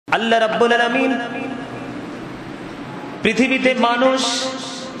আল্লাহ রাব্বুল আলামিন পৃথিবীতে মানুষ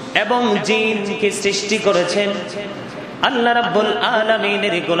এবং জিনকে সৃষ্টি করেছেন আল্লাহ রাব্বুল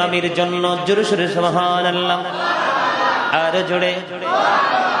আলামিনের গোলামির জন্য। জোরে সোরে সুবহানাল্লাহ, আর জোরে।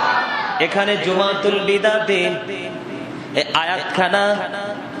 এখানে জুমাতুল বিদাতে আয়াতখানা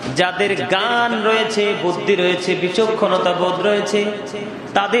যাদের গান রয়েছে, বুদ্ধি রয়েছে, বিচক্ষণতা বোধ রয়েছে,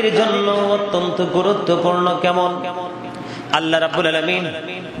 তাদের জন্য অত্যন্ত গুরুত্বপূর্ণ। কেমন? আল্লাহ রাব্বুল আলামিন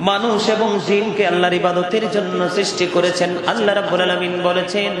মানুষ এবং জিনকে আল্লাহর ইবাদতের জন্য সৃষ্টি করেছেন। আল্লাহ রাব্বুল আলামিন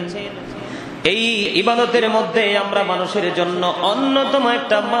বলেছেন এই ইবাদতের মধ্যে আমরা মানুষের জন্য অন্যতম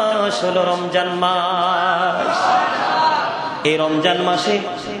একটা মাস হলো রমজান মাস। এই রমজান মাসে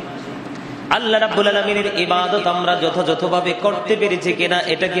আল্লাহ রাব্বুল আলামিনের ইবাদত আমরা যথাযথভাবে করতে পেরেছি কিনা,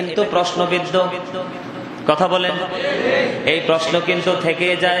 এটা কিন্তু প্রশ্নবিদ্ধ। কথা বলেন, এই প্রশ্ন কিন্তু থেকে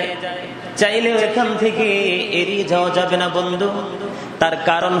যায়, চাইলেও এখান থেকে এড়িয়ে যাওয়া যাবে না বন্ধু। তার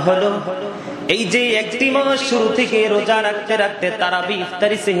কারণ হলো এই যে একটি মাস শুরু থেকে রোজা রাখতে রাখতে তারাবি,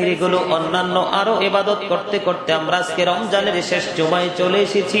 ইফতারি, সেহরি গুলো অন্যান্য আরো ইবাদত করতে করতে আমরা আজকে রমজানের শেষ জুমায় চলে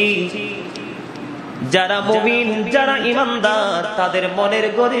এসেছি। যারা মুমিন, যারা ইমানদার, তাদের মনের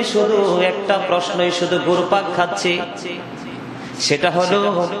গড়ে শুধু একটা প্রশ্নই শুধু ঘুরপাক খাচ্ছে, সেটা হলো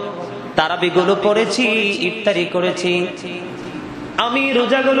তারাবি গুলো পড়েছি, ইফতারি করেছি, আমি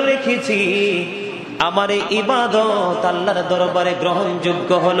রোজাগুলো রেখেছি, আমার এই ইবাদত আল্লাহর দরবারে গ্রহণযোগ্য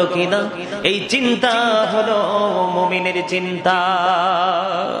হলো কিনা, এই চিন্তা হলো মুমিনের চিন্তা।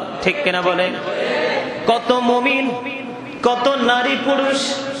 ঠিক কিনা বলেন? কত মুমিন, কত নারী পুরুষ,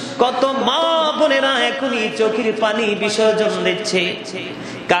 কত মা বোনেরা এখনই চোখের পানি বিসর্জন দিচ্ছে,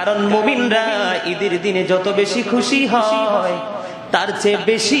 কারণ মুমিনরা ঈদের দিনে যত বেশি খুশি হয় তার চেয়ে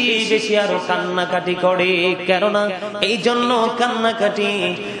বেশি বেশি আরো কান্নাকাটি করে। কেননা এই জন্য কান্নাকাটি,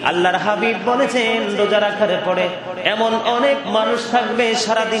 আল্লাহর হাবিব বলেছেন রোজা রাখার পরে এমন অনেক মানুষ থাকবে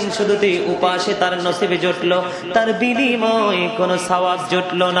সারাদিন শুধুতেই উপাসে তার নসিবে জুটলো, তার বিনিময়ে কোনো সওয়াব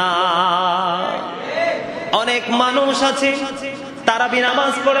জুটলো না। অনেক মানুষ আছে তারাবি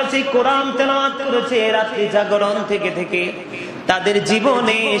নামাজ পড়েছে, কোরআন তেলাওয়াত করেছে, রাত্রি জাগরণ থেকে থেকে তাদের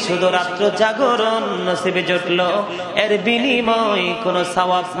জীবনে শুধু রাত্র জাগরণ নসিবে জুটলো, এর বিনিময়ে কোনো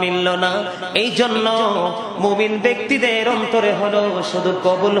সওয়াব মিলল না। এই জন্য মুমিন ব্যক্তিদের অন্তরে হলো শুধু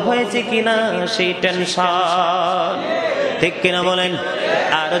কবুল হয়েছে কিনা সেই টেনশন। ঠিক কিনা বলেন?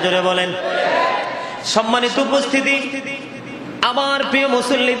 আরো জোরে বলেন। সম্মানিত উপস্থিতি, আমার প্রিয়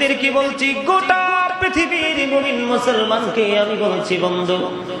মুসল্লিদের কি বলছি, গোটা পৃথিবীর মুমিন মুসলমানকে আমি বলছি বন্ধু,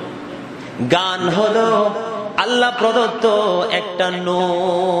 গান হলো আল্লাহ প্রদত্ত একটা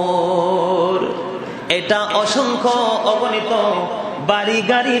নূর। এটা অসংখ্য অগণিত বাড়ি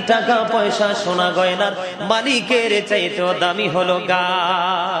গাড়ি, টাকা পয়সা, সোনা গয়নার মালিকের চাইতেও দামি হলো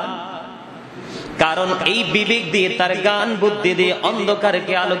গান। কারণ এই বিবেক দিয়ে, তার গান বুদ্ধি দিয়ে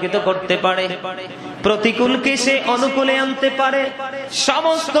অন্ধকারকে আলোকিত করতে পারে, প্রতিকূলকে সে অনুকূলে আনতে পারে,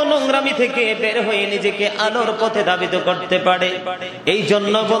 সমস্ত নোংরামি থেকে বের হয়ে নিজেকে আলোর পথে ধাবিত করতে পারে। এই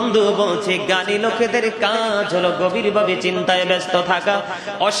জন্য বন্ধু বলছে, জ্ঞানী লোকেদের কাজ হলো গভীরভাবে চিন্তায় ব্যস্ত থাকা।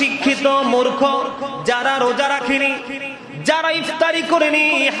 অশিক্ষিত মূর্খ যারা রোজা রাখেনি, যারা ইফতারি করেনি,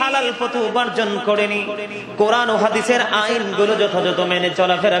 হালাল পথে উপার্জন করেনি, কোরআন ও হাদিসের আইনগুলো যথাযথ মেনে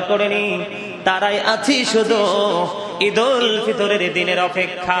চলাফেরা করেনি, তারাই আছি শুধু ঈদুল ফিতরের দিনের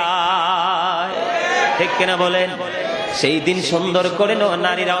অপেক্ষায়। ঠিক কিনা বলেন? সেই দিন সুন্দর করে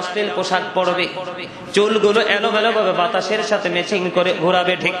নারীরা অশ্লীল পোশাক পরবে, চুলগুলো এলোমেলো ভাবে বাতাসের সাথে ম্যাচিং করে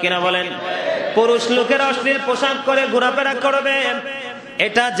ঘোরাবে। ঠিক কিনা বলেন? পুরুষ লোকেরা অশ্লীল পোশাক করে ঘোরাফেরা করবে,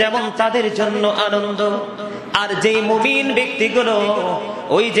 এটা যেমন তাদের জন্য আনন্দ। আর যেই মুমিন ব্যক্তিগুলো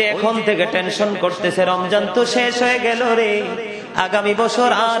ওই যে এখন থেকে টেনশন করতেছে, রমজান তো শেষ হয়ে গেল রে, আগামী বছর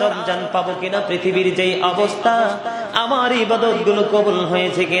আর রমজান পাবো কিনা, পৃথিবীর যেই অবস্থা, আমার ইবাদত গুলো কবুল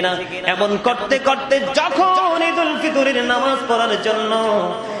হয়েছে কিনা, এমন করতে করতে যখন ঈদুল ফিতরের নামাজ পড়ার জন্য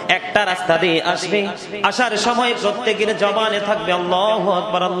একটা রাস্তা দিয়ে আসবে, আসার সময় প্রত্যেকের জবানে থাকবে আল্লাহু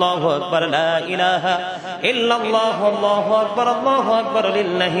আকবার, আল্লাহু আকবার, লা ইলাহা ইল্লাল্লাহ, আল্লাহু আকবার, আল্লাহু আকবার,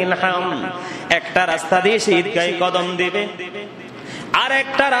 লিল্লাহিল হামদ। একটা রাস্তা দিয়ে সে ঈদগাহে কদম দিবে, আর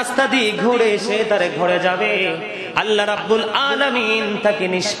একটা রাস্তা দিয়ে ঘুরে এসে তার ঘরে যাবে। আল্লাহ রাব্বুল আলামিন তাকে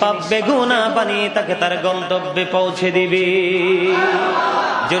নিষ্পাপ বেগুনাহ বানিয়ে তাকে তার গন্তব্যে পৌঁছে দিবে।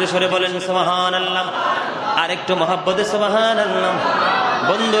 জোরে সোরে বলেন সুবহানাল্লাহ। আর একটু মহব্বতে সুবহানাল্লাহ।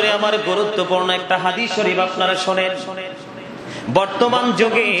 বন্ধুরে আমার, গুরুত্বপূর্ণ একটা হাদিস শরীফ আপনারা শোনেন।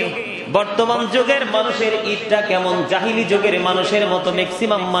 বর্তমান যুগের মানুষের ঈদটা কেমন? জাহিলি যুগের মানুষের মতো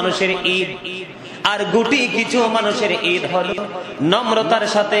ম্যাক্সিমাম মানুষের ঈদ আর গুটি কিছু মানুষের ঈদ হলো নম্রতার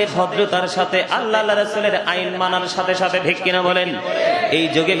সাথে, ভদ্রতার সাথে, আল্লাহ রাসূলের আইন মানার সাথে সাথে। ঠিক কিনা বলেন? এই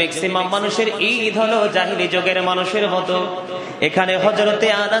যুগে ম্যাক্সিমাম মানুষের ঈদ হলো জাহিলি যুগের মানুষের মতো। এখানে হযরতে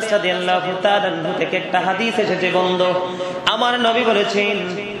আনাস রাদিয়াল্লাহু তাআলা থেকে একটা হাদিস এসেছে বন্ধু, আমার নবী বলেছেন,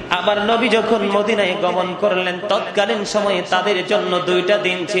 আমার নবী যখন মদিনায় গমন করলেন তৎকালীন সময়ে তাদের জন্য 2টা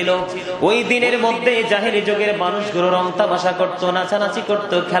দিন ছিল। ওই দিনের মধ্যে জাহেলি যুগের মানুষগুলো রং তামাশা করতো, নাচানাচি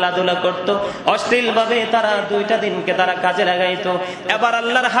করতো, খেলাধুলা করতো, অশ্লীল ভাবে তারা 2টা দিনকে তারা কাজে লাগাইতো। এবার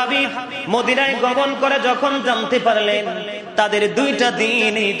আল্লাহর হাবিব মদিনায় গমন করে যখন জানতে পারলেন তাদের 2টা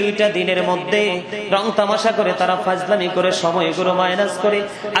দিন, এই 2টা দিনের মধ্যে রং তামাশা করে তারা ফাজলামি করে সময়গুলো মাইনাস করে,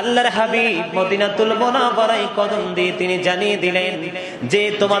 আল্লাহর হাবিব মদিনাতুল মুনাওয়ারায় কদম দিয়ে তিনি জানিয়ে দিলেন যে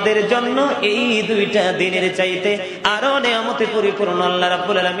তোমাদের জন্য এই 2টা দিনের চাইতে আরো নিয়ামতে পরিপূর্ণ আল্লাহ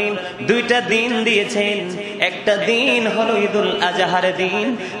রাব্বুল আলামিন 2টা দিন দিয়েছেন। একটা দিন হলো ঈদুল আজহার দিন,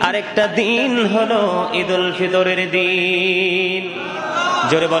 আর একটা দিন হলো ঈদুল ফিতরের দিন।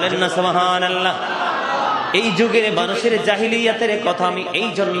 জোরে বলেন না সুবহানাল্লাহ। এই যুগের মানুষের জাহিলিয়াতের কথা আমি এই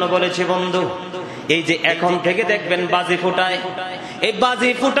জন্য বলেছি বন্ধু, এই যে এখন থেকে দেখবেন বাজি ফুটায়, এই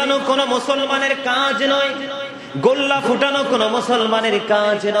বাজি ফুটানো কোনো মুসলমানের কাজ নয়, গোল্লা ফুটানো কোনো মুসলমানের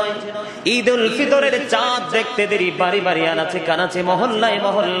কাজ নয়। ঈদুল ফিতরের চাঁদ দেখতে দেরি বাড়ি বাড়ি আনাচে কানাচে মহল্লায়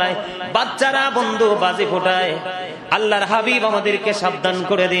মহল্লায় বাচ্চারা বন্ধু বাজি ফুটায়। আল্লাহর হাবিব আমাদেরকে সাবধান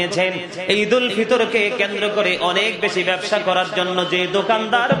করে দিয়েছেন ঈদুল ফিতরকে কেন্দ্র করে অনেক বেশি ব্যবসা করার জন্য যে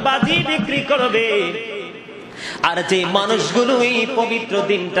দোকানদার বাজি বিক্রি করবে, আর যে মানুষগুলো এই পবিত্র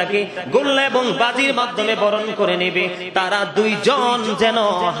দিনটাকে গোল্লা এবং বাজির মাধ্যমে বরণ করে নেবে, তারা 2 জন যেন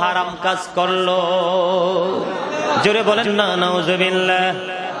হারাম কাজ করলো। জোরে বলেন না নাউজুবিল্লাহ,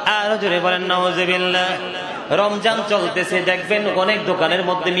 আর জোরে বলেন নাউজুবিল্লাহ। রমজান চলতেছে, দেখবেন অনেক দোকানের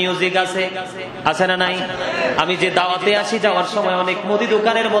মধ্যে মিউজিক আছে, আছে না নাই? আমি যে দাওয়াতে আসি যাওয়ার সময় অনেক মুদি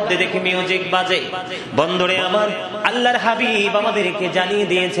দোকানের মধ্যে দেখি মিউজিক বাজে। বন্ধুরে আমার, আল্লাহর হাবিব আমাদেরকে জানিয়ে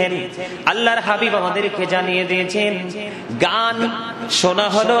দিয়েছেন, আল্লাহর হাবিব আমাদেরকে জানিয়ে দিয়েছেন গান শোনা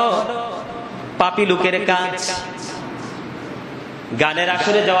হলো পাপী লোকের কাজ। গানের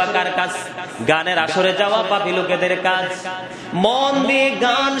আসরে যাওয়া কার কাজ? গানের আসরে যাওয়া পাপী লোকেদের কাজ। মন দিয়ে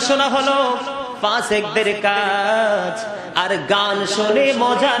গান শোনা হলো ফাসিকদের কাজ, আর গান শুনে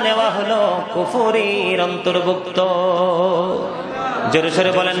মজা নেওয়া হলো কুফরের অন্তর্ভুক্ত। জোরে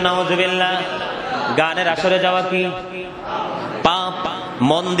সোরে বলেন নাউজুবিল্লাহ। গানের আসরে যাওয়া কি পাপ?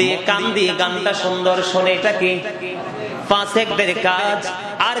 মন দিয়ে কান দিয়ে গানটা সুন্দর শোনে, এটা কি ফাসিকদের কাজ।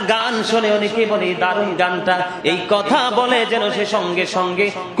 আর গান শুনে অনেকে বলে দারুণ গানটা, এই কথা বলে যেন সে সঙ্গে সঙ্গে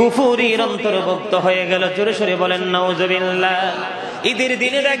কুফরের অন্তর্ভুক্ত হয়ে গেল। জোরে সোরে বলেন নাউজুবিল্লাহ। ঈদের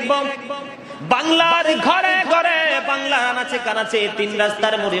দিনে দেখব বাংলার ঘরে ঘরে, বাংলার আনাচে কানাচে, 3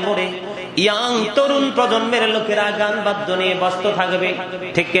 রাস্তার মোড়ে মোড়ে ইয়াং তরুণ প্রজন্মের লোকেরা গান বাদ্য নিয়ে ব্যস্ত থাকবে,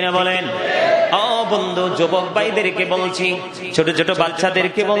 ঠিক কিনা বলেন? ও বন্ধু, যুবক ভাইদেরকে বলছি, ছোট ছোট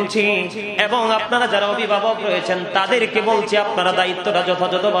বাচ্চাদেরকে বলছি, এবং আপনারা যারা অভিভাবক রয়েছেন তাদেরকে বলছি, আপনারা দায়িত্বটা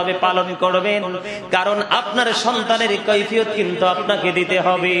যথাযথভাবে পালন করবেন, কারণ আপনার সন্তানের কৈফিয়ত কিন্তু আপনাকে দিতে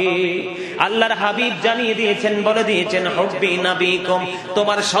হবে। আল্লাহর হাবিব জানিয়ে দিয়েছেন, বলে দিয়েছেন, হুব্বি নবীকুম,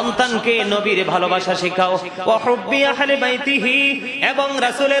 তোমার সন্তানকে নবীর ভালোবাসা শেখাও, ওয়া হুব্বি আহলে বাইতিহি, এবং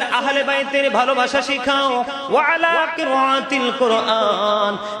রাসূলের আহলে বাইতের ভালোবাসা শেখাও, ওয়া আলা কিরাআতিল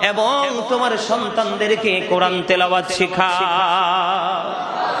কুরআন, এবং তোমার সন্তানদেরকে কোরআন তেলাওয়াত শেখাও।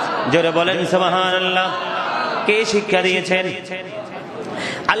 জোরে বলেন সুবহানাল্লাহ। কে শিক্ষা দিয়েছেন?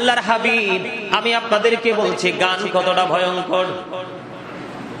 আল্লাহর হাবিব। আমি আপনাদেরকে বলছি গান কতটা ভয়ঙ্কর।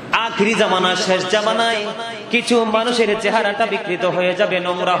 আখিরি জামানা, শেষ জামানায় কিছু মানুষের চেহারাটা বিকৃত হয়ে যাবে,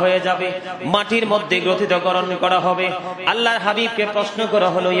 নোংরা হয়ে যাবে, মাটির মধ্যে গ্রথিতকরণ করা হবে। আল্লাহর হাবিবকে প্রশ্ন করা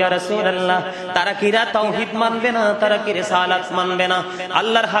হলো, ইয়া রাসূলুল্লাহ, তারা কি তাওহীদ মানবে না? তারা কি রিসালাত মানবে না?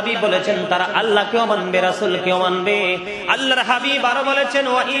 আল্লাহর হাবিব বলেছেন, তারা আল্লাহকেও মানবে, রাসূলকেও মানবে। আল্লাহর হাবিব আরো বলেছেন,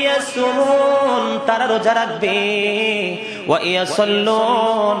 ওয়া ইয়াসুমুন, তারা রোজা রাখবে, ওয়া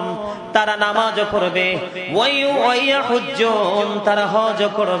ইয়াসাল্লুন, তারা নামাজ পড়বে, ওয়া ইয়াহুজ্জুন, তারা হজ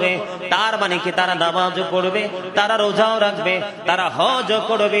করবে। তার মানে কি তারা নামাজ পড়বে, তারা রোজাও রাখবে, তারা হজ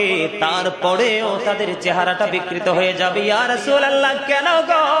করবে, তারপরেও তাদের চেহারাটা বিকৃত হয়ে যাবে। ইয়া রাসূলুল্লাহ, কেন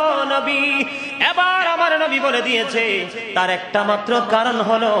গো নবী? এবার আমার নবী বলে দিয়েছে, তার একটা মাত্র কারণ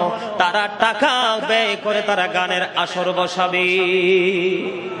হলো তারা টাকা ব্যয় করে তারা গানের আসর বসাবে,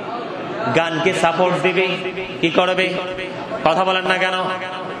 গানকে সাপোর্ট দিবে। কি করবে? কথা বলেন না কেন?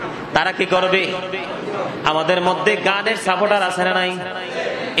 তারা কি করবে? আমাদের মধ্যে গানের সাপোর্টার আছে না নাই?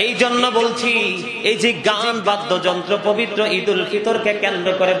 এই জন্য বলছি, এই যে গান বাদ্যযন্ত্র পবিত্র ঈদুল ফিতরকে কেন্দ্র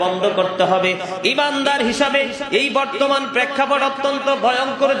করে বন্ধ করতে হবে। ইমানদার হিসাবে এই বর্তমান প্রেক্ষাপট অত্যন্ত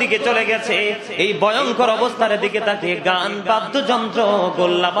ভয়ঙ্কর দিকে চলে গেছে। এই ভয়ঙ্কর অবস্থার দিকে তাকিয়ে গান বাদ্যযন্ত্র,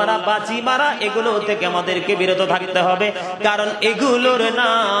 গোল্লা মারা, বাজি মারা, এগুলো থেকে আমাদেরকে বিরত থাকতে হবে, কারণ এগুলোর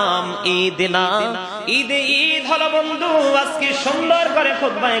নাম ঈদ না, ঈদ হলো বন্ধু, আজকে সুন্দর করে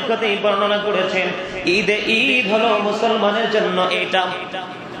খুতবায়ে খতিব বর্ণনা করেছেন। ঈদ হলো মুসলমানের জন্য এটা,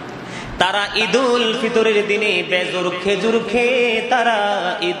 তারা ঈদুল ফিতরের দিনে বেজোর খেজুর খেয়ে তারা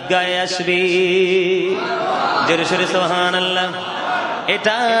ঈদগাহে আসবে। জোরে সোরে সুবহানাল্লাহ।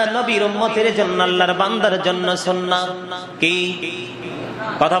 এটা নবীর উম্মতের জন্য, আল্লাহর বান্দার জন্য সুন্নাহ। কি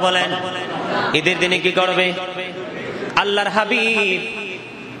কথা বলেন? ঈদের দিনে কি করবে? আল্লাহর হাবিব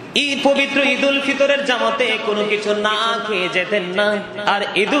পবিত্র ঈদুল ফিতরের জামাতে কোনো কিছু না খেয়ে যেতেন না, আর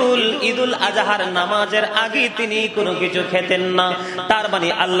ঈদুল আজহার নামাজের আগে তিনি কোনো কিছু খেতেন না। তার মানে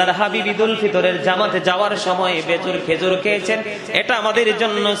আল্লাহর হাবিব ঈদুল ফিতরের জামাতে যাওয়ার সময় বেজুর খেজুর খেয়েছেন, এটা আমাদের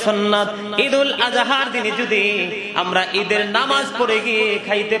জন্য সুন্নাত। ঈদুল আজহার দিনে যদি আমরা ঈদের নামাজ পড়ে গিয়ে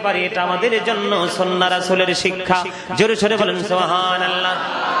খাইতে পারি, এটা আমাদের জন্য সুন্নাহ, রাসূলের শিক্ষা। জোরে সোরে বলেন সুবহানাল্লাহ।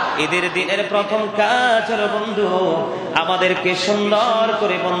 ঈদের দিনের প্রথম কাজ হলো বন্ধু, আমাদেরকে সুন্দর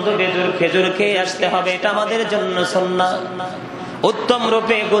করে বন্ধু বেজুর খেজুর খেয়ে আসতে হবে, এটা আমাদের জন্য সুন্নাহ। উত্তম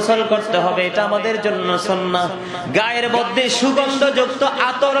রূপে গোসল করতে হবে, এটা আমাদের জন্য সুন্নাহ। গায়ের মধ্যে সুগন্ধযুক্ত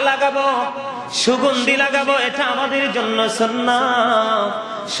আতর লাগাবো, সুগন্ধি লাগাবো, এটা আমাদের জন্য সুন্নাহ।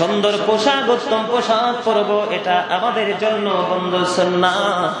 সুন্দর পোশাক, উত্তম পোশাক পরবো, এটা আমাদের জন্য বন্ধু সুন্নাহ।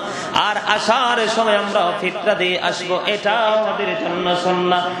 আর আসার সময় আমরা ফিতরা দিয়ে আসবো, এটা আমাদের জন্য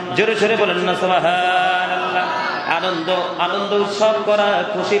সুন্নাহ। জোরে জোরে বলেন না সুবহানাল্লাহ। আনন্দ উৎসব করা,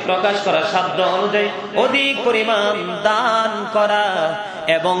 খুশি প্রকাশ করা, সাধ্য অনুযায়ী অধিক পরিমাণ দান করা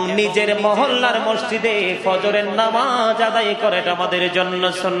এবং নিজের মহল্লার মসজিদে ফজরের নামাজ আদায় করা, এটা আমাদের জন্য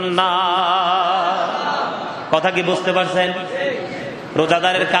সুন্নাহ। কথা কি বুঝতে পারছেন?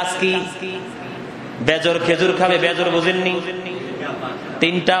 রোজাদারের কাজ কি? বেজর খেজুর খাবে। বেজর বুঝেননি?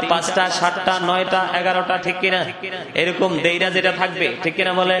 3টা 5টা 7টা 9টা 11টা, ঠিক কিনা? এরকম দেইরা যেটা থাকবে, ঠিক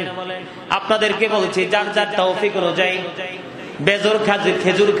কিনা বলেন? আপনাদেরকে বলছি, যার যার তৌফিক অনুযায়ী বেজর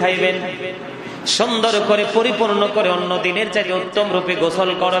খেজুর খাইবেন, সুন্দর করে পরিপূর্ণ করে অন্য দিনের চাইতে উত্তম রূপে গোসল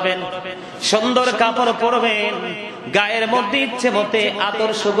করবেন, সুন্দর কাপড় পরবেন, গায়ের মধ্যে ইচ্ছে মতে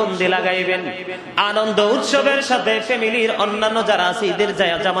আতর সুগন্ধি লাগাইবেন। আনন্দ উৎসবের সাথে ফ্যামিলির অন্যান্য যারা আছে ঈদের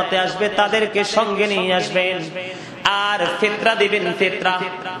জামাতে আসবে তাদেরকে সঙ্গে নিয়ে আসবেন। আর ফিতরা দিবেন। ফিতরা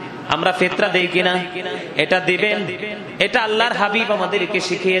আমরা ফিতরা দেই কিনা? এটা দিবেন, এটা আল্লাহর হাবিব আমাদেরকে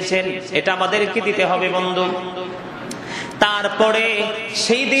শিখিয়েছেন, এটা আমাদেরকে দিতে হবে বন্ধু। তারপরে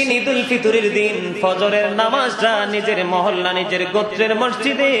সেই দিন ঈদুল ফিতরের দিন ফজরের নামাজটা নিজের মহল্লা, নিজের গোত্রের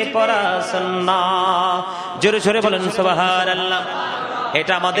মসজিদে পড়া সুন্নাহ। জোরে জোরে বলেন সুবহানাল্লাহ।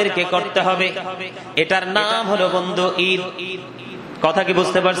 এটা আমাদেরকে করতে হবে। এটার নাম হলো বন্ধু ঈদ। কথা কি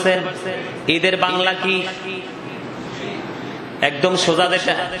বুঝতে পারছেন? ঈদের বাংলা কি? একদম সোজা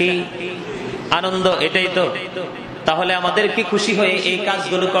যেটা কি? আনন্দ, এটাই তো। তাহলে আমাদের কি খুশি হয়ে এই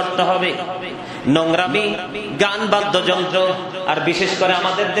কাজগুলো করতে হবে। নোংরামি, গান, বাদ্যযন্ত্র, আর বিশেষ করে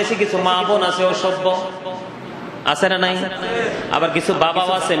আমাদের দেশে কিছু মা বোন আছে অসভ্য, আছে না নাই? আবার কিছু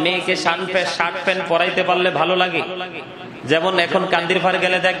বাবাও আছে মেয়েকে শার্ট প্যান্ট পরাইতে পারলে ভালো লাগে। যেমন এখন কান্দির ফার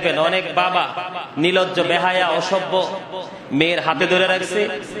গেলে দেখবেন অনেক বাবা নির্লজ্জ, বেহায়া, অসভ্য, মেয়ের হাতে ধরে রাখছে,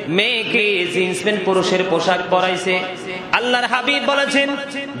 মেয়েকে জিন্স প্যান্ট পুরুষের পোশাক পরাইছে। আল্লাহর হাবিব বলেছেন,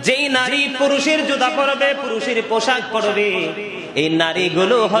 যেই নারী পুরুষের জুতা পরবে, পুরুষের পোশাক পরবে, এই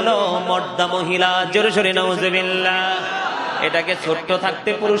নারীগুলো হলো মর্দা মহিলা। জোরে জোরে নাউজুবিল্লাহ। এটাকে ছোট্ট থাকতে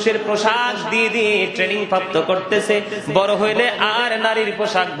পুরুষের পোশাক দিয়ে দিয়ে ট্রেনিং প্রাপ্ত করতেছে, বড় হইলে আর নারীর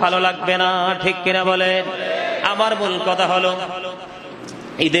পোশাক ভালো লাগবে না, ঠিক কিনা বলেন? আমার মূল কথা হলো,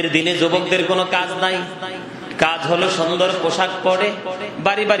 ঈদের দিনে যুবকদের কোনো কাজ নাই, কাজ হলো সুন্দর পোশাক পরে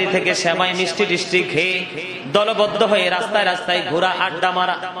বাড়ি বাড়ি থেকে সেমাই মিষ্টি টিষ্টি খেয়ে দলবদ্ধ হয়ে রাস্তায় রাস্তায় ঘোরা, আড্ডা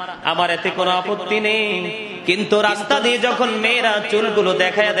মারা। আমার এতে কোনো আপত্তি নেই, কিন্তু রাস্তা দিয়ে যখন মেয়েরা চুলগুলো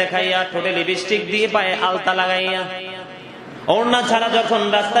দেখাইয়া দেখাইয়া, ঠোঁটে লিপস্টিক দিয়ে, পায়ে আলতা লাগাইয়া, ওড়না ছাড়া যখন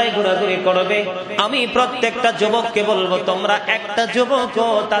রাস্তায় ঘোরাঘুরি করবে, আমি প্রত্যেকটা যুবককে বলবো, তোমরা একটা যুবকও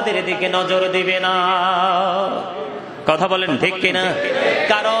তাদের দিকে নজর দিবে না। কথা বলেন ঠিক কিনা?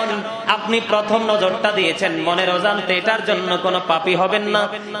 কারণ আপনি প্রথম নজরটা দিয়েছেন মনের অজান্তে, এটার জন্য কোনো পাপী হবেন না।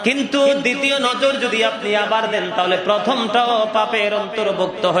 কিন্তু দ্বিতীয় নজর যদি আপনি আবার দেন, তাহলে প্রথমটাও পাপের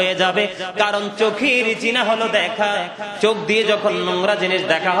অন্তর্ভুক্ত হয়ে যাবে। কারণ চোখের জিনা হলো দেখা। চোখ দিয়ে যখন নোংরা জিনিস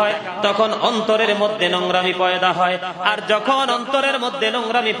দেখা হয়, তখন অন্তরের মধ্যে নোংরামি পয়দা হয়। আর যখন অন্তরের মধ্যে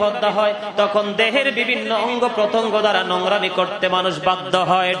নোংরামি পয়দা হয়, তখন দেহের বিভিন্ন অঙ্গ প্রত্যঙ্গ দ্বারা নোংরামি করতে মানুষ বাধ্য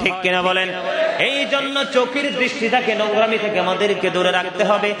হয়, ঠিক কিনা বলেন? এই জন্য চোখের দৃষ্টিটাকে নোংরামি থেকে আমাদেরকে দূরে রাখতে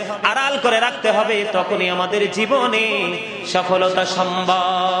হবে, আড়াল করে রাখতে হবে, তখনই আমাদের জীবনে সফলতা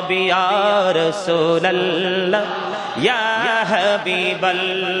সম্ভব। ইয়া রাসূলুল্লাহ, ইয়া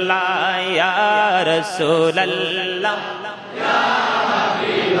হাবিবাল্লাহ, ইয়া রাসূলুল্লাহ, ইয়া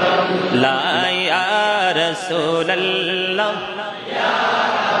হাবিবাল্লাহ, ইয়া রাসূলুল্লাহ, ইয়া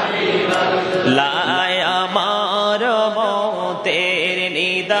হাবিবাল্লাহ। লাই আমার মতের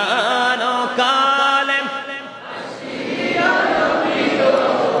নিদান কালে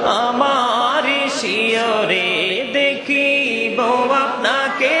আমার শিয়রে দেখিব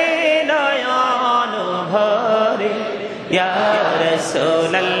আপনাকে নয়ন ভরে ইয়া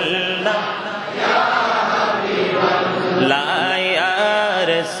রাসূলুল্লাহ লা ইয়া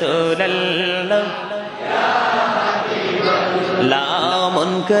রাসূলুল্লাহ লা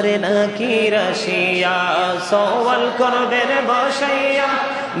মুনকার নাকির আসিয়া সওয়াল করবেন বসাইয়া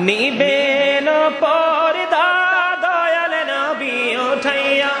নিবেন পর্দা দয়াল নবী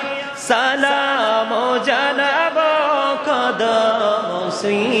উঠাইয়া সালাম জানাব কদম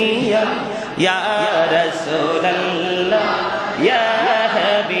সুইয়া ইয়া রাসূলুল্লাহ ইয়া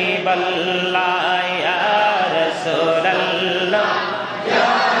হাবিবাল্লাহ ইয়া রাসূলুল্লাহ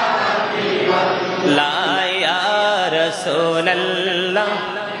ইয়া হাবিবাল্লাহ লা ইয়া রাসূলুল্লাহ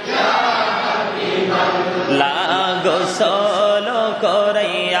ইয়া হাবিবাল্লাহ লা গোসল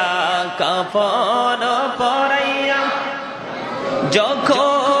করাইয়া কাফন পরাইয়া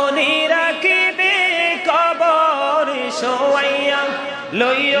যখন রাখিবে কবর শোয়াইয়া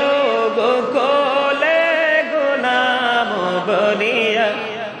লইও গো কোলে গুনাম বলিয়া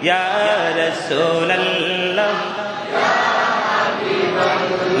ইয়া রাসূলুল্লাহ ইয়া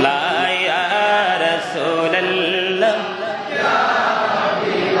হাবিবাল্লাহ লা ইয়া রাসূলুল্লাহ ইয়া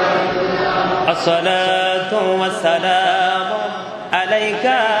হাবিবাল্লাহ আসসালাতু ওয়াসসালামু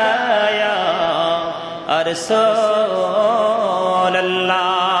আলাইকা ইয়া রাসূলুল্লাহ।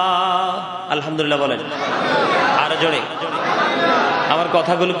 আলহামদুলিল্লাহ বলেন আর জোরে। আমার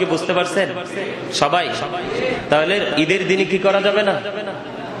কথাগুলো কি বুঝতে পারছেন সবাই? তাহলে ঈদের দিনে কি করা যাবে না?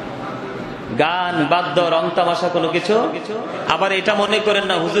 গান বাদ্য রং তামাশা কোনো কিছু। আবার এটা মনে করেন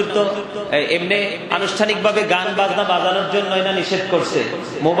না হুজুর তো এমনি আনুষ্ঠানিক ভাবে গান বাজনা বাজানোর জন্য না নিষেধ করছে,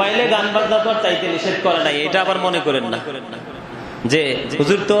 মোবাইলে গান বাজনা তো চাইতে নিষেধ করে নাই, এটা আবার মনে করেন না যে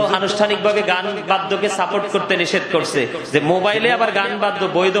হুজুর তো আনুষ্ঠানিক ভাবে গান বাদ্যকে সাপোর্ট করতে নিষেধ করছে, যে মোবাইলে আবার গান বাদ্য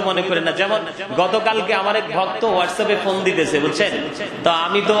বৈধ মনে করেন না। যেমন গতকালকে আমার এক ভক্ত হোয়াটসঅ্যাপে ফোন দিতেছে, বুঝছেন, তো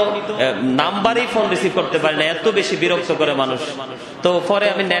আমি তো নাম্বারেই ফোন রিসিভ করতে পারি না, এত বেশি বিরক্ত করে মানুষ। তো পরে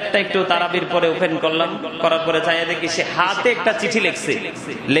আমি নেটটা একটু তারাবির পরে ওপেন করলাম, করার পরে চাইয়া দেখি সে হাতে একটা চিঠি লিখছে,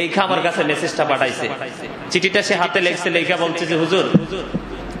 লেখা আমার কাছে মেসেজটা পাঠাইছে। চিঠিটা সে হাতে লিখছে, লেখা বলছে যে হুজুর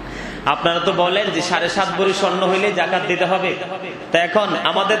আপনারা তো বলেন যে 7.5 ভরি স্বর্ণ হইলে জাকাত দিতে হবে, তা এখন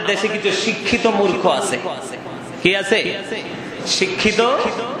আমাদের দেশে কিছু শিক্ষিত মূর্খ আছে। কি আছে? শিক্ষিত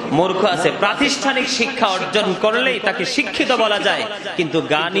মূর্খ আছে। প্রাতিষ্ঠানিক শিক্ষা অর্জন করলেই তাকে শিক্ষিত বলা যায়, কিন্তু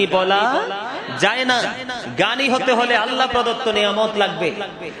জ্ঞানী বলা যায় না। জ্ঞানী হতে হলে আল্লাহ প্রদত্ত নিয়ামত লাগবে।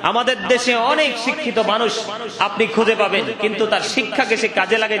 আমাদের দেশে অনেক শিক্ষিত মানুষ আপনি খুঁজে পাবেন, কিন্তু তার শিক্ষাকে সে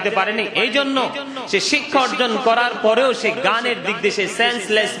কাজে লাগাইতে পারেনি। এই জন্য সে শিক্ষা অর্জন করার পরেও সে জ্ঞানের দিক দিয়ে সে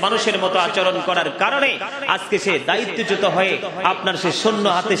সেন্সলেস মানুষের মতো আচরণ করার কারণে আজকে সে দায়িত্বচ্যুত হয়ে আপনার সে শূন্য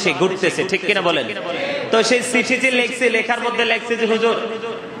হাতে সে ঘুরতেছে। ঠিক কিনা বলেন? তো সেই চিঠি যে লেখছে, লেখার মধ্যে লেখছে যে হুজুর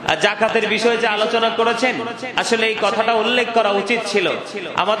জাকাতের বিষয়ে যে আলোচনা করেছেন, আসলে এই কথাটা উল্লেখ করা উচিত ছিল।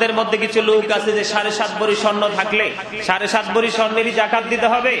 আমাদের মধ্যে কিছু লোক আছে যে 7.5 ভরি স্বর্ণ থাকলে 7.5 ভরি স্বর্ণেরই জাকাত দিতে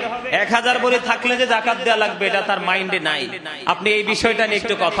হবে, 1000 ভরি থাকলে যে জাকাত দেওয়া লাগবে এটা তার মাইন্ডে নাই। আপনি এই বিষয়টা নিয়ে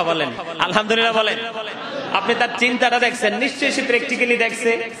একটু কথা বলেন। আলহামদুলিল্লাহ বলেন। আপনি তার চিন্তাটা দেখছেন, নিশ্চয়ই সে প্র্যাকটিক্যালি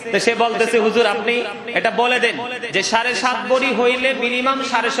দেখছে। তো সে বলতেছে হুজুর আপনি এটা বলে দেন যে 7.5 ভরি হইলে মিনিমাম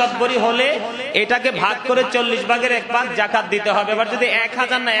 7.5 ভরি হলে এটাকে ভাগ করে 40 ভাগের 1 ভাগ জাকাত দিতে হবে। এবার যদি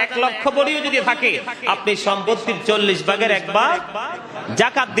 1000 না 1 লক্ষ ভরিও যদি থাকে, আপনি সম্পত্তির 40 ভাগের 1 ভাগ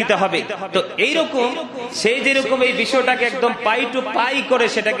জাকাত দিতে হবে। তো এইরকম সেই যেরকম এই বিষয়টাকে একদম পাই টু পাই করে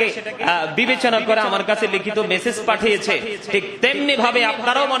সেটাকে বিবেচনা করে আমার কাছে লিখিত মেসেজ পাঠিয়েছে, ঠিক তেমনি ভাবে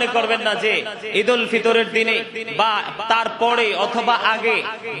আপনারাও মনে করবেন না যে ঈদ উল ফিতরের দিনে বা তারপরে অথবা আগে,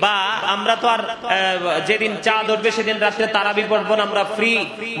 বা আমরা তো আর যেদিন চাঁদ উঠবে সেদিন রাত্রে তারাবি পড়বো না, আমরা ফ্রি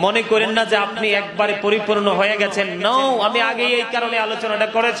মনে করেন না যে আপনি একবারে পরিপূর্ণ হয়ে গেছেন। নো, আমি আগে এই কারণে আলোচনাটা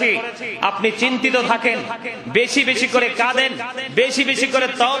করেছি। আপনি চিন্তিত থাকেন, বেশি বেশি করে কাঁদেন, বেশি বেশি করে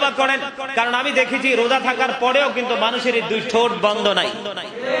তওবা করেন, কারণ আমি দেখেছি রোজা থাকার পরেও কিন্তু মানুষের এই 2 ঠোঁট বন্ধ নাই।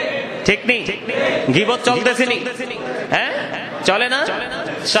 ঠিক নেই? গীবত চলতেছে নি? হ্যাঁ চলে না?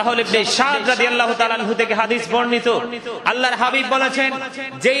 সাহল ইবনে সাদ রাদিয়াল্লাহু তাআলা আনহু থেকে হাদিস বর্ণিত, আল্লাহর হাবিব বলেছেন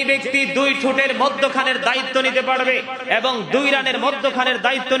যেই ব্যক্তি 2 ঠোঁটের মধ্যখানের দায়িত্ব নিতে পারবে এবং 2 রানের মধ্যখানের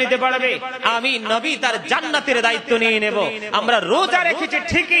দায়িত্ব নিতে পারবে, আমি নবী তার জান্নাতের দায়িত্ব নিয়ে নেব। আমরা রোজা রেখেছি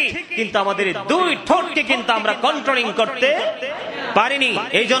ঠিকই, কিন্তু আমাদের 2 ঠোঁটকে কিন্তু আমরা কন্ট্রোলিং করতে পারিনি।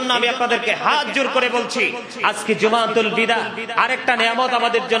 এই জন্য আমি আপনাদেরকে হাত জোর করে বলছি, আজকে জুমাতুল বিদা, আরেকটা নিয়ামত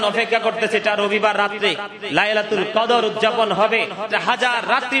আমাদের জন্য অপেক্ষা করতেছে। এটা রবিবার রাত্রে লাইলাতুল কদর উদযাপন হবে। হাজার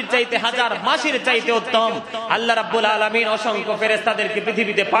রাত্রির চাইতে, হাজার মাসের চাইতে উত্তম। আল্লাহ রাব্বুল আলামিন অসংখ্য ফেরেশতাদেরকে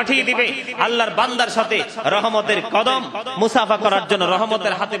পৃথিবীতে পাঠিয়ে দিবে আল্লাহর বান্দার সাথে রহমতের কদম মুসাফা করার জন্য,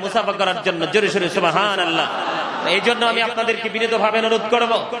 রহমতের হাতে মুসাফা করার জন্য। জোরে সোরে সুবহানাল্লাহ। এই জন্য আমি আপনাদেরকে বিনীতভাবে অনুরোধ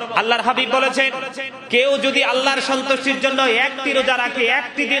করব, আল্লাহর হাবিব বলেছেন, কেউ যদি আল্লাহর সন্তুষ্টির জন্য একটি রোজা রাখে,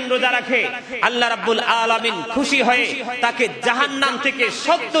 একটি দিন রোজা রাখে, আল্লাহ রাব্বুল আলামিন খুশি হয়ে তাকে জাহান্নাম থেকে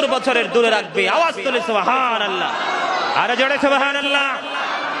 70 বছরের দূরে রাখবে। আওয়াজ তুলে সুবহানাল্লাহ, আরে জোরে সুবহানাল্লাহ।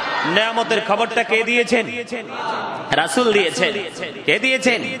 নিয়ামতের খবরটা কে দিয়েছেন? রাসূল দিয়েছেন। কে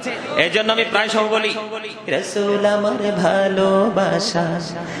দিয়েছেন? এজন্য আমি প্রায় সময় বলি, রাসূল আমার ভালোবাসা,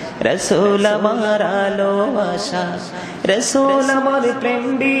 রাসূল আমার আলো আশা, রাসূল আমার প্রেম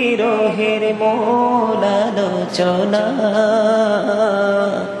বিরহের মূল আলোচনা,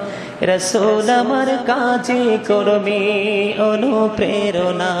 রাসূল আমার কাজে কর্মে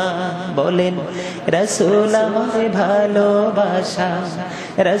অনুপ্রেরণা। বলেন, রাসূল আমার ভালোবাসা,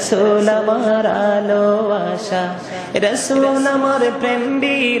 রাসূল আমার আলো আশা, রাসূল আমার প্রেম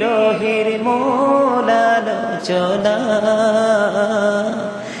বিরহের মূল আলোচনা,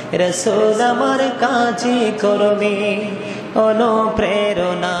 রাসূল আমার কাজে কর্মে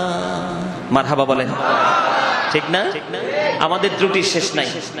অনুপ্রেরণা। মারহাবা বলেন, ঠিক না? আমাদের ত্রুটি শেষ নাই।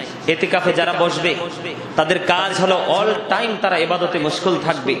 ইতিকাফে যারা বসবে তাদের কাজ হলো অল টাইম তারা ইবাদতে মশগুল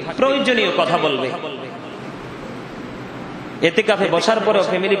থাকবে, প্রয়োজনীয় কথা বলবে। ইতিকাফে বসার পরেও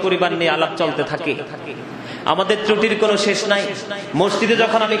ফ্যামিলি পরিবার নিয়ে আলাপ চলতে থাকে। আমাদের ত্রুটির কোনো শেষ নাই। মসজিদে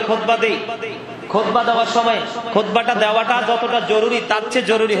যখন আমি খুতবা দেই, খুতবা দেওয়ার সময় খুতবাটা দেওয়াটা যতটা জরুরি, তার চেয়ে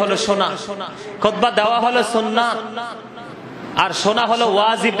জরুরি হলো শোনা। খুতবা দেওয়া হলো সুন্নাত, আর শোনা হলো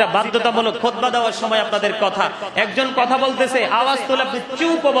ওয়াজিবটা, বাধ্যতামূলক। খুতবা দেওয়ার সময় আপনাদের কথা, একজন কথা বলতেছে, আওয়াজ তুলে আপনি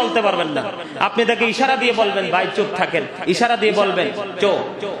চুপও বলতে পারবেন না। আপনি তাকে ইশারা দিয়ে বলবেন, ভাই চুপ থাকেন, ইশারা দিয়ে বলবেন চুপ।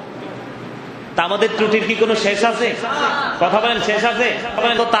 তা আমাদের ত্রুটির কি কোনো শেষ আছে? কথা বলেন, শেষ আছে?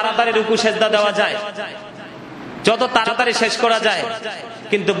 তো তাড়াতাড়ি রুকু সেজদা দেওয়া যায়, যত তাড়াতাড়ি শেষ করা যায়।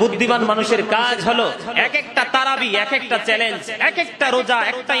 কিন্তু বুদ্ধিমান মানুষের কাজ হলো এক একটা তারাবি, এক একটা চ্যালেঞ্জ, এক একটা রোজা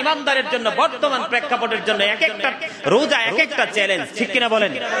একটা ইমানদারের জন্য, বর্তমান প্রেক্ষাপটের জন্য এক একটা রোজা এক একটা চ্যালেঞ্জ। ঠিক কিনা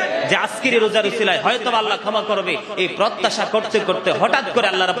বলেন? যে আজকের রোজার উসিলায় হয়তো আল্লাহ ক্ষমা করবে, এই প্রত্যাশা করতে করতে হঠাৎ করে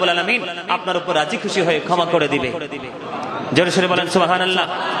আল্লাহ রাব্বুল আলামিন আপনার উপর রাজি খুশি হয়ে ক্ষমা করে দিবে। জোরে সোরে বলেন সুবহানাল্লাহ,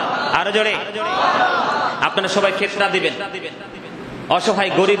 আরো জোরে। আপনারা সবাই ফিতরা দিবেন,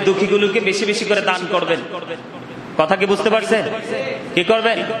 অসহায় গরিব দুঃখীগুলোকে বেশি বেশি করে দান করবেন। কথা কি বুঝতে পারছেন? কি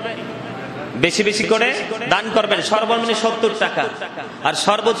করবেন? বেশি বেশি করে দান করবেন। সর্বনিম্ন 70 টাকা আর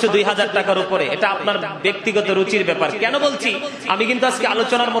সর্বোচ্চ 2000 টাকার উপরে। এটা আপনার ব্যক্তিগত রুচির ব্যাপার। কেন বলছি? আমি কিন্তু আজকে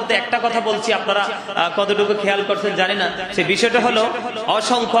আলোচনার মধ্যে একটা কথা বলছি, আপনারা কতটুকু খেয়াল করছেন জানি না। সেই বিষয়টা হলো,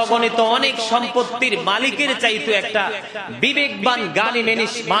 অসংখ্য অগণিত অনেক সম্পত্তির মালিকের চাইতে একটা বিবেকবান জ্ঞানী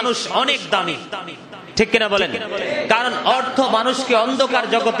মানুষ অনেক দামি। ঠিক কিনা বলেন? কারণ অর্থ মানুষকে অন্ধকার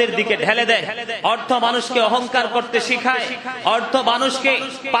জগতের দিকে ঢেলে দেয়, অর্থ মানুষকে অহংকার করতে শিখায়, অর্থ মানুষকে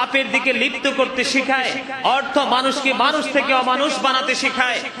পাপের দিকে লিপ্ত করতে শিখায়, অর্থ মানুষকে মানুষ থেকে অমানুষ বানাতে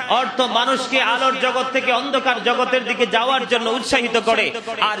শিখায়, অর্থ মানুষকে আলোর জগৎ থেকে অন্ধকার জগতের দিকে যাওয়ার জন্য উৎসাহিত করে।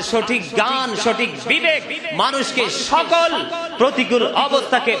 আর সঠিক জ্ঞান, সঠিক বিবেক মানুষকে সকল প্রতিকূল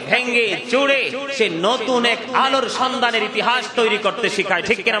অবস্থাকে ভেঙে চুড়ে সে নতুন এক আলোর সন্ধানের ইতিহাস তৈরি করতে শিখায়।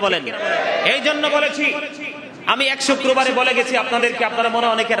 ঠিক কিনা বলেন? এই জন্য বলেছি, আমি এক শুক্রবারে বলে গেছি আপনাদেরকে, আপনারা মনে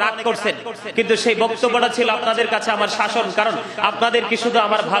অনেকে রাগ করছেন, কিন্তু সেই বক্তব্যটা ছিল আপনাদের কাছে আমার শাসন। কারণ আপনাদের কি শুধু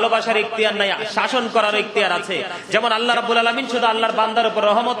আমার ভালোবাসার ইখতিয়ার নাই, শাসন করার ইখতিয়ার আছে। যেমন আল্লাহ রাব্বুল আলামিন শুধু আল্লাহর বান্দার উপর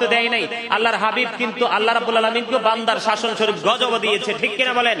রহমত দেয় নাই, আল্লাহর হাবিব কিন্তু আল্লাহ রাব্বুল আলামিনকে বান্দার শাসন স্বরূপ গজব দিয়েছে। ঠিক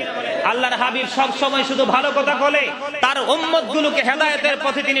কিনা বলেন? আল্লাহর হাবিব সব সময় শুধু ভালো কথা বলে, তার উম্মতগুলোকে হেদায়েতের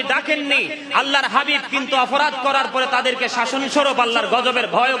পথে তিনি ডাকেননি। আল্লাহর হাবিব কিন্তু অপরাধ করার পরে তাদেরকে শাসন স্বরূপ আল্লাহর গজবের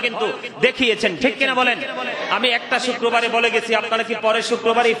ভয়ও কিন্তু দেখিয়েছেন। ঠিক কিনা বলেন? আমি একটা শুক্রবারে বলে গেছি, আপনারা কি পরের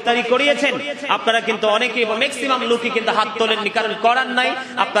শুক্রবারে ইফতারি করিয়েছেন? আপনারা কিন্তু অনেকেই, ম্যাক্সিমাম লোকই কিন্তু হাত তোলেননি, কারণ করার নাই।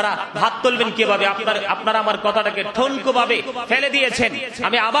 আপনারা হাত তুলবেন কিভাবে? আপনারা আমার কথাটাকে ঠনকো ভাবে ফেলে দিয়েছেন।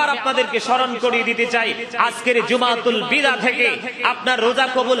 আমি আবার আপনাদেরকে স্মরণ করিয়ে দিতে চাই, আজকের জুমাতুল বিদা থেকে আপনার রোজা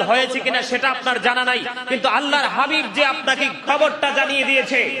কবুল হয়েছে কিনা সেটা আপনার জানা নাই, কিন্তু আল্লাহর হাবিব যে আপনাকে খবরটা জানিয়ে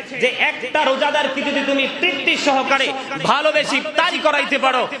দিয়েছে যে একটা রোজাদারকে যদি তুমি তৃপ্তি সহকারে ভালোবেসে ইফতারি করাইতে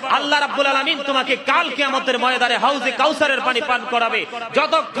পারো, আল্লাহ রাব্বুল আলামিন তোমাকে কাল কিয়ামতের ময়দানে হাউজে কাউসারের পানি পান করাবে।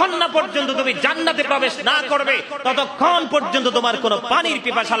 যতক্ষণ না পর্যন্ত তুমি জান্নাতে প্রবেশ না করবে, ততক্ষণ পর্যন্ত তোমার কোনো পানির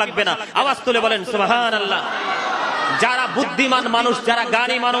পিপাসা লাগবে না। আওয়াজ তুলে বলেন সুবহানাল্লাহ। যারা বুদ্ধিমান মানুষ, যারা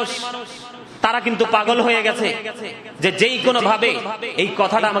জ্ঞানী মানুষ, তারা কিন্তু পাগল হয়ে গেছে যে যেই কোনো ভাবে এই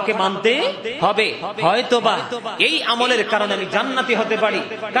কথাটা আমাকে মানতে হবে, হয়তোবা এই আমলের কারণে আমি জান্নাতি হতে পারি,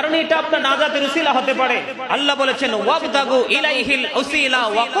 কারণ এটা আপনার নাজাতের উসিলা হতে পারে। আল্লাহ বলেছেন ওয়াবতাগু ইলাইহিল উসিলা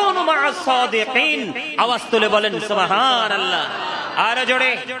ওয়া কুনু মা'আস সাদিকিন। আওয়াজ তুলে বলেন সুবহানাল্লাহ। আর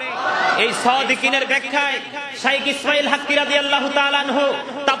জোরে এই সাদিকিনের ব্যাখ্যায় শাইখ ইসমাইল হাক্কি রাদিয়াল্লাহু তাআলা আনহু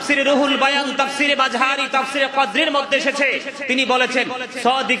তাফসিরে রুহুল বায়ান, তাফসিরে বাজহারি, তাফসিরে কদরির মধ্যে এসেছে, তিনি বলেছেন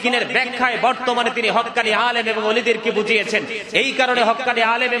সাদিকিনের ব্যাখ্যায় বর্তমানে তিনি হক্কানি আলেম এবং ওলিদেরকে বুঝিয়েছেন। এই কারণে হক্কানি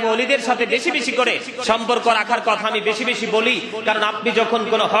আলেম এবং ওলিদের সাথে বেশি বেশি করে সম্পর্ক রাখার কথা আমি বেশি বেশি বলি, কারণ আপনি যখন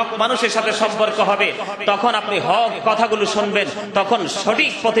কোন হক মানুষের সাথে সম্পর্ক হবে তখন আপনি হক কথাগুলো শুনবেন, তখন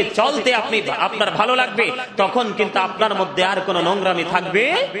সঠিক পথে চলতে আপনি আপনার ভালো লাগবে, তখন কিন্তু আপনার মধ্যে আর কোনো নোংরামি থাকবে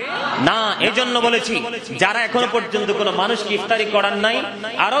না। এজন্য বলেছি যারা এখনো পর্যন্ত কোনো মানুষকে ইফতারি করার নাই,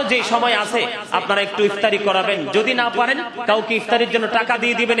 আরো যে সময় আছে আপনারা একটু ইফতারি করাবেন। যদি না পারেন কাউকে ইফতারির জন্য টাকা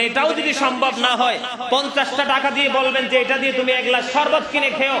দিয়ে দিবেন। এটাও যদি সম্ভব না হয় 50টা টাকা দিয়ে বলবেন যে এটা দিয়ে তুমি এক গ্লাস শরবত কিনে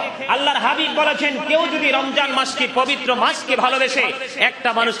খেও। আল্লাহর হাবিব বলেছেন কেউ যদি রমজান মাসকে, পবিত্র মাসকে ভালোবেসে একটা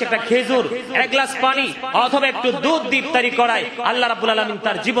মানুষকে একটা খেজুর, এক গ্লাস পানি অথবা একটু দুধ দিয়ে ইফতারি করায়, আল্লাহ রাব্বুল আলামিন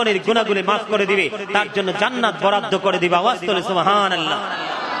তার জীবনের গুনাহগুলো মাফ করে দিবে, তার জন্য জান্নাত বরাদ্দ করে দিবে। আওয়াজ তুলে সুবহানাল্লাহ।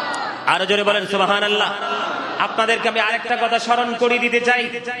 আরো জোরে বলেন সুবহানাল্লাহ। আপনাদেরকে আমি আরেকটা কথা স্মরণ করিয়ে দিতে চাই,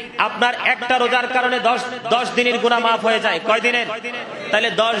 আপনার একটা রোজার কারণে 10 দিনের গুনাহ মাফ হয়ে যায়। কয় দিনের? তাহলে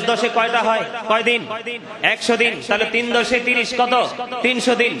 10 10 কয়টা হয়? কয় দিন? 100 দিন। তাহলে 3 10 30 কত?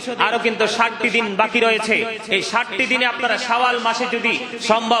 300 দিন। আরো কিন্তু 60টি দিন বাকি রয়েছে। এই 60টি দিনে আপনারা শাওয়াল মাসে যদি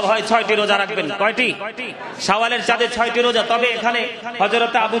সম্ভব হয় 6টি রোজা রাখবেন। কয়টি? শাওয়ালের চাঁদে 6টি রোজা। তবে এখানে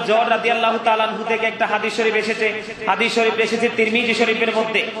হযরত আবু যর রাদিয়াল্লাহু তাআলা আনহু থেকে একটা হাদিস শরীফ এসেছে, হাদিস শরীফ এসেছে তিরমিজি শরীফের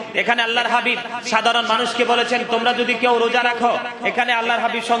মধ্যে। এখানে আল্লাহর হাবিব সাধারণ মানুষকে বলেছেন তোমরা যদি কেউ রোজা রাখো, এখানে আল্লাহর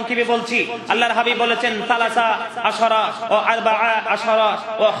হাবিব সংক্ষেপে বলছি, আল্লাহর হাবিব বলেছেন সালাসা আশারা ও আরবাআ আশারা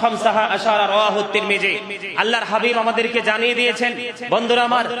ও খামসাহা আশারা, রাওয়াহু তিরমিজি। আল্লাহর হাবিব আমাদেরকে জানিয়ে দিয়েছেন বন্ধুরা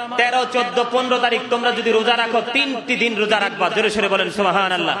আমার 13 14 15 তারিখ তোমরা যদি রোজা রাখো 3টি দিন রোজা রাখবা। জোরে সোরে বলেন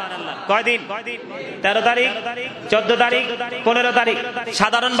সুবহানাল্লাহ। কয় দিন? 13 তারিখ, 14 তারিখ, 15 তারিখ।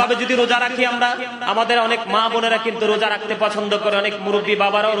 সাধারণ ভাবে যদি রোজা রাখি আমরা, আমাদের অনেক মা বোনেরা কিন্তু রোজা রাখতে পছন্দ করে, অনেক মুরব্বী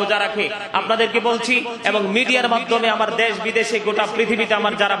বাবারাও রোজা রাখে। আপনাদেরকে বলছি এবং মিডিয়ার মাধ্যমে আমার দেশ বিদেশে গোটা পৃথিবীতে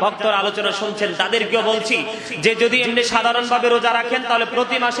আমার যারা ভক্তরা আলোচনা শুনছেন তাদেরকেও বলছি যে যদি এমনি সাধারণ ভাবে রোজা রাখেন তাহলে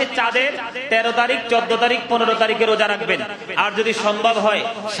প্রতি মাসে চাঁদের 13 তারিখ, 14 তারিখ, 15 তারিখে রোজা রাখবেন। আর যদি সম্ভব হয়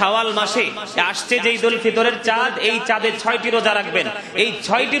শাওয়াল মাসে আসছে যে ঈদুল ফিতরের চাঁদ, এই চাঁদের 6টি রোজা রাখবেন। এই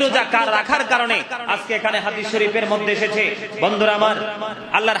 6টি রোজা কার রাখার কারণে আজকে এখানে হাদিস শরীফের মধ্যে এসেছে বন্ধুরা আমার,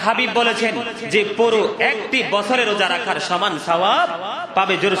 আল্লাহর হাবিব বলেছেন যে পুরো একটি বছরে রোজা রাখার সমান সওয়াব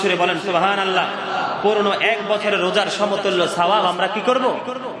পাবে। জোরে সোরে বলেন সুবহানাল্লাহ। পুরনো 1 বছরের রোজার সমতুল্য সওয়াব আমরা কি করব?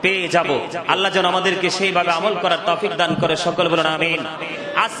 পেয়ে যাব। আল্লাহ যেন আমাদেরকে সেইভাবে আমল করার তৌফিক দান করে, সকল বলুন আমিন।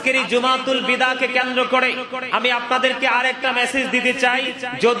 আজকের এই জুমাতুল বিদাকে কেন্দ্র করে আমি আপনাদেরকে আরেকটা মেসেজ দিতে চাই,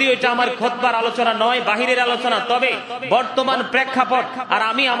 যদিও এটা আমার খুতবার আলোচনা নয়, বাহিরের আলোচনা, তবে বর্তমান প্রেক্ষাপট আর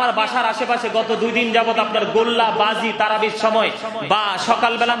আমি আমার বাসার আশেপাশে গত 2 দিন যাবত আপনার গোল্লা বাজি তারাবির সময় বা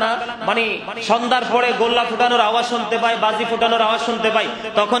সকালবেলা না মানে সন্ধ্যার পরে গোল্লা ফুটানোর আওয়াজ শুনতে পাই, বাজি ফুটানোর আওয়াজ শুনতে পাই,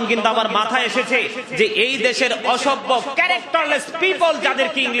 তখন কিন্তু আমার মাথায় এসেছে যে এই দেশের অসভ্য ক্যারেক্টারলেস পিপল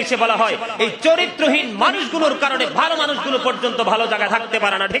যাদেরকে ইংলিশে বলা হয়, এই চরিত্রহীন মানুষগুলোর কারণে ভালো মানুষগুলো পর্যন্ত ভালো জায়গায় থাকতে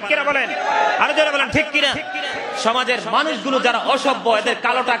পারে না। ঠিক কিনা বলেন? আরো জোরে বলেন ঠিক কিনা? সমাজের মানুষগুলো যারা অসভ্য, এদের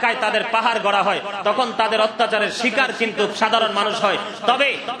কালো টাকায় তাদের পাহাড় গড়া হয়, তখন তাদের অত্যাচারের শিকার কিন্তু সাধারণ মানুষ হয়। তবে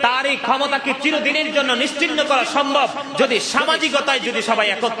তার এই ক্ষমতাকে চিরদিনের জন্য নিশ্চিহ্ন করা সম্ভব যদি সামাজিকতায় যদি সবাই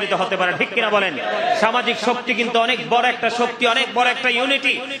একত্রিত হতে পারে। ঠিক কিনা বলেন? সামাজিক শক্তি কিন্তু অনেক বড় একটা শক্তি, অনেক বড় একটা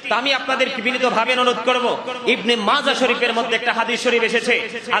ইউনিটি। তা আমি আপনাদেরকে বিনীতভাবে অনুরোধ করব, ইবনে মাজাহ শরীফের মধ্যে একটা হাদিস শরীফ এসেছে।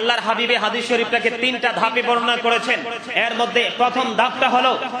 আল্লাহর হাবিবে হাদিস শরীফটাকে 3টা ধাপে বর্ণনা করেছেন। এর মধ্যে প্রথম ধাপটা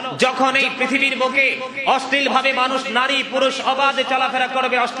হলো যখন এই পৃথিবীর বুকে অশ্লীল ভাবে মানুষ, নারী পুরুষ অবাধে চলাফেরা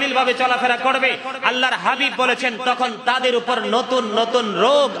করবে, অশ্লীল ভাবে চলাফেরা করবে, আল্লাহর হাবিব বলেছেন তখন তাদের উপর নতুন নতুন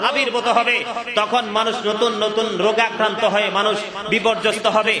রোগ আবির্ভূত হবে, তখন মানুষ নতুন নতুন রোগাক্রান্ত হয়ে মানুষ বিপর্যস্ত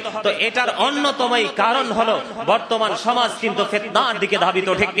হবে। তো এটার অন্যতমই কারণ হলো বর্তমান সমাজ কিন্তু ফিতনার দিকে ধাবিত।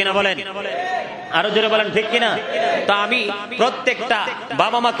 ঠিক কিনা বলেন? আরো জোরে বলেন ঠিক কিনা? তা আমি প্রত্যেকটা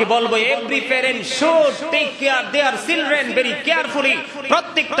বাবা মাকে বলবো, every parent should take care their children very carefully.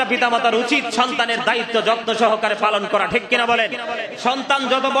 প্রত্যেকটা পিতামাতার উচিত সন্তানের দায়িত্ব যত্ন সহকারে পালন করা। ঠিক কিনা বলেন? সন্তান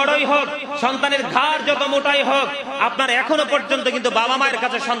যত বড়ই হোক, সন্তানের ঘাড় যত মোটাই হোক, আপনার এখনো পর্যন্ত কিন্তু বাবা মায়ের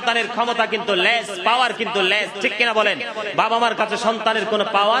কাছে সন্তানের ক্ষমতা কিন্তু লেস, পাওয়ার কিন্তু লেস। ঠিক কিনা বলেন? বাবা মার কাছে সন্তানের কোনো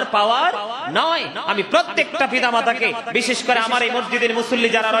পাওয়ার নয়। আমি প্রত্যেকটা পিতামাতাকে, বিশেষ করে আমার এই মসজিদের মুসল্লি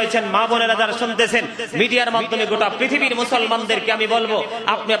যারা রয়েছেন, মা বোনেরা যারা শুনতেছেন, মিডিয়ার মাধ্যমে গোটা পৃথিবীর মুসলমানদেরকে আমি বলবো,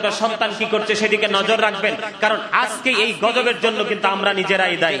 আপনি আপনার সন্তান কি করছে সেদিকে নজর রাখবেন, কারণ আজকে এই গজবের জন্য কিন্তু আমরা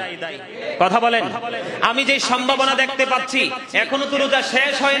নিজেরাই দায়ী। কথা বলেন। আমি যে সম্ভাবনা দেখতে পাচ্ছি, এখনো তো রোজা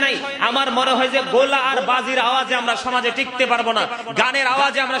শেষ হয় নাই, আমার মনে হয় যে গোলা আর বাজির আওয়াজে আমরা সমাজে টিকতে পারবো না, গানের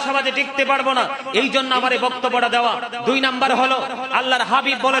আওয়াজে আমরা সমাজে টিকতে পারবো না। এই জন্য আমার এই বক্তব্যটা দেওয়া। 2 নাম্বার হলো, আল্লাহর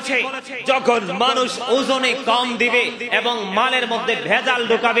হাবিব বলেছে, যখন মানুষ ওজনে কম দিবে এবং মালের মধ্যে ভেজাল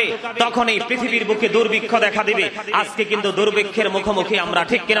ঢোকাবে, তখন এই পৃথিবীর বুকে দুর্ভিক্ষ দেখা দিবে। আজকে কিন্তু দুর্ভিক্ষের মুখোমুখি আমরা,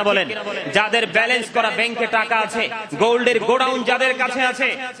 ঠিক কিনা বলেন? যাদের ব্যালেন্স করা ব্যাংকে টাকা আছে, গোল্ডের গোডাউন যাদের কাছে আছে,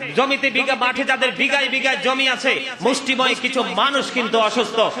 জমিতে বিঘা মাঠে যাদের বিঘায় বিঘায় জমি আছে, মুষ্টিময় কিছু মানুষ কিন্তু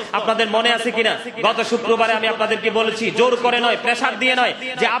অসুস্থ। আপনাদের মনে আছে কিনা, গত শুক্রবারে আমি আপনাদেরকে বলেছি, জোর করে নয়, প্রেসার দিয়ে নয়,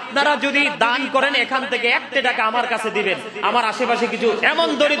 যে আপনারা যদি দান করেন এখান থেকে 1 টাকা আমার কাছে দিবেন। আমার আশেপাশে কিছু এমন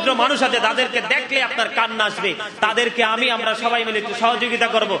দরিদ্র মানুষ আছে, তাদেরকে দেখলে আপনার কান্না আসবে, তাদেরকে আমরা সবাই মিলে একটু সহযোগিতা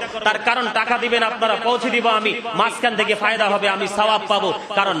করব। তার কারণ টাকা দিবেন আপনারা, পৌঁছে দিব আমি, মাঝখান থেকে ফায়দা হবে, আমি সওয়াব পাবো।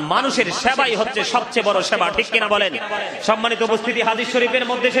 কারণ মানুষের সেবাই হচ্ছে সবচেয়ে বড় সেবা, ঠিক কিনা বলেন? সম্মানিত উপস্থিতি, হাদিস শরীফের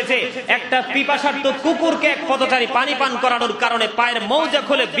মধ্যে এসেছে, একটা পিপাসার্ত কুকুরকে এক পথচারী পানি পান করানোর কারণে, পায়ের মৌজা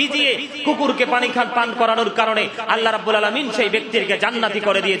খুলে ভিজিয়ে কুকুরকে পানি পান করানোর কারণে আল্লাহ রাব্বুল আলামিন সেই ব্যক্তিকে জান্নাতি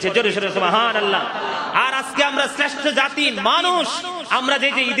করে দিয়েছে। জোরে জোরে সুবহানাল্লাহ। আর আজকে আমরা শ্রেষ্ঠ জাতি মানুষ, আমরা যে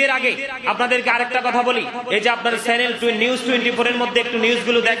ঈদের আগে আপনাদেরকে আরেকটা কথা বলি, এই যে আপনার চ্যানেল নিউজ 24 এর মধ্যে একটু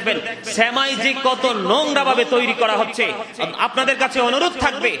নিউজগুলো দেখবেন, সেমাই যে কত নোংরা ভাবে তৈরি করা হচ্ছে। আপনাদের কাছে অনুরোধ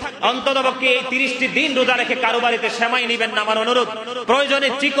থাকবে, অন্ততপক্ষে এই 30টি দিন রোজা রেখে কারো বাড়িতে সেমাই নিবেন না, আমার অনুরোধ। প্রয়োজনে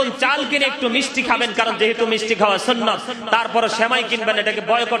চিকন চাল কিনে একটু মিষ্টি খাবেন, কারণ যেহেতু মিষ্টি খাওয়া সুন্নাত। তারপরে সেমাই কিনবেন, এটাকে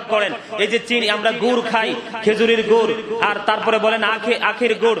বয়কট করেন। এই যে চিনি, আমরা গুড় খাই, খেজুরের গুড়, আর তারপরে বলেন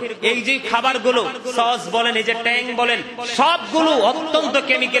আখের গুড়, এই যে খাবারগুলো, সস বলেন, এই যে ট্যাং বলেন, সবগুলো অত্যন্ত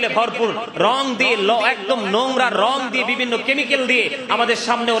কেমিক্যালে ভরপুর, রং দিয়ে, একদম নোংরা রং দিয়ে, বিভিন্ন কেমিক্যাল দিয়ে আমাদের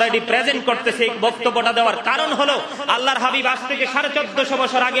সামনে অলরেডি প্রেজেন্ট করতেছে। এই বক্তব্যটা দেওয়ার কারণ হলো, আল্লাহর হাবিব আজ থেকে 1450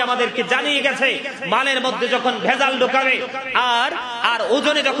 বছর আগে আমাদেরকে জানিয়ে গেছে, মালের মধ্যে যখন ভেজাল ঢোকাবে আর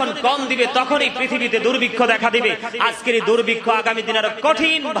ওজনে যখন কম দিবে, তখনই পৃথিবীতে দুর্ভিক্ষ দেখা দিবে। আজকের এই দুর্ভিক্ষ আগামী দিনে আরো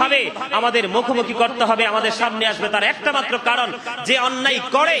কঠিন ভাবে আমাদের মুখোমুখি করতে হবে, আমাদের সামনে আসবে। তার একটা মাত্র কারণ, যে অন্যায়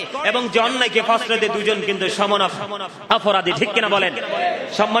করে এবং যে অন্যায়কে ফসলে দেয়, দুজন কিন্তু সমান অপরাধী, ঠিক কিনা বলেন?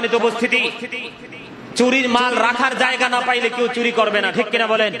 সম্মানিত উপস্থিতি, চুরির মাল রাখার জায়গা না পাইলে কেউ চুরি করবে না, ঠিক কিনা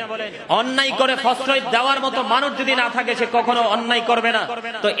বলেন? অন্যায় করে প্রশ্রয় দেওয়ার মতো মানুষ যদি না থাকে, সে কখনো অন্যায় করবে না।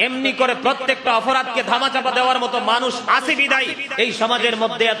 তো এমনি করে প্রত্যেকটা অপরাধকে ধামাচাপা দেওয়ার মতো মানুষ আছে বিদায় এই সমাজের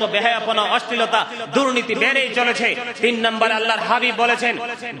মধ্যে এত বেহায়াপনা, অশ্লীলতা, দুর্নীতি বেড়েই চলেছে। 3 নম্বর, আল্লাহর হাবিব বলেছেন,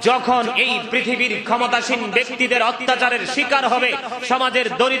 যখন এই পৃথিবীর ক্ষমতাসীন ব্যক্তিদের অত্যাচারের শিকার হবে সমাজের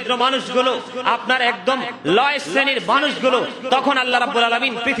দরিদ্র মানুষগুলো, আপনার একদম লয় শ্রেণীর মানুষগুলো, তখন আল্লাহ রাব্বুল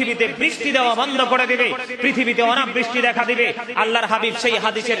আলামিন পৃথিবীতে বৃষ্টি দেওয়া বন্ধ করে দিবে, পৃথিবীতে অনাবৃষ্টি দেখা দিবে। আল্লাহর হাবিব সেই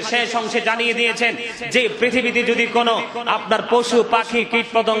হাদিসের শেষ অংশে জানিয়ে দিয়েছেন যে পৃথিবীতে যদি কোনো আপনার পশু পাখি কীট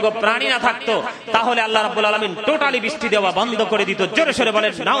পতঙ্গ প্রাণী না থাকতো, তাহলে আল্লাহ রাব্বুল আলামিন টোটালি বৃষ্টি দেওয়া বন্ধ করে দিত। জোরে সোরে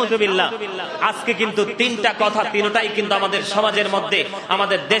বলেন নাউজুবিল্লাহ। আজকে কিন্তু 3টা কথা, 3টাই কিন্তু আমাদের সমাজের মধ্যে,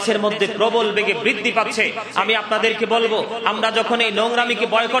 আমাদের দেশের মধ্যে প্রবল বেগে বৃদ্ধি পাচ্ছে। আমি আপনাদেরকে বলবো, আমরা যখন এই নোংরামিকে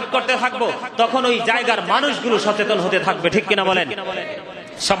বয়কট করতে থাকবো, তখন ওই জায়গার মানুষগুলো সচেতন হতে থাকবে, ঠিক কিনা বলেন?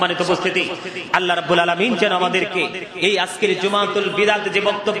 সম্মানিত উপস্থিতি, আল্লাহ রাব্বুল আলামিন যেন আমাদেরকে এই আজকের জুমাতুল বিদাতে যে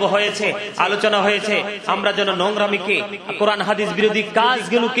বক্তব্য হয়েছে, আলোচনা হয়েছে, আমরা যেন নোংরামিকে, কোরআন হাদিস বিরোধী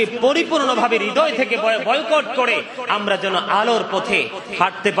কাজগুলোকে পরিপূর্ণভাবে হৃদয় থেকে বয়কট করে আমরা যেন আলোর পথে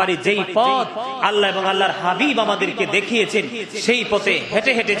হাঁটতে পারি। যেই পথ আল্লাহ এবং আল্লাহর হাবিব আমাদেরকে দেখিয়েছেন, সেই পথে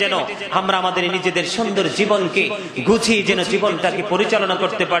হেঁটে হেঁটে যেন আমরা আমাদের নিজেদের সুন্দর জীবনকে গুছিয়ে যেন জীবনটাকে পরিচালনা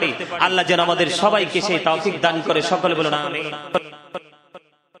করতে পারি। আল্লাহ যেন আমাদের সবাইকে সেই তৌফিক দান করে। সকলে বলুন আমিন।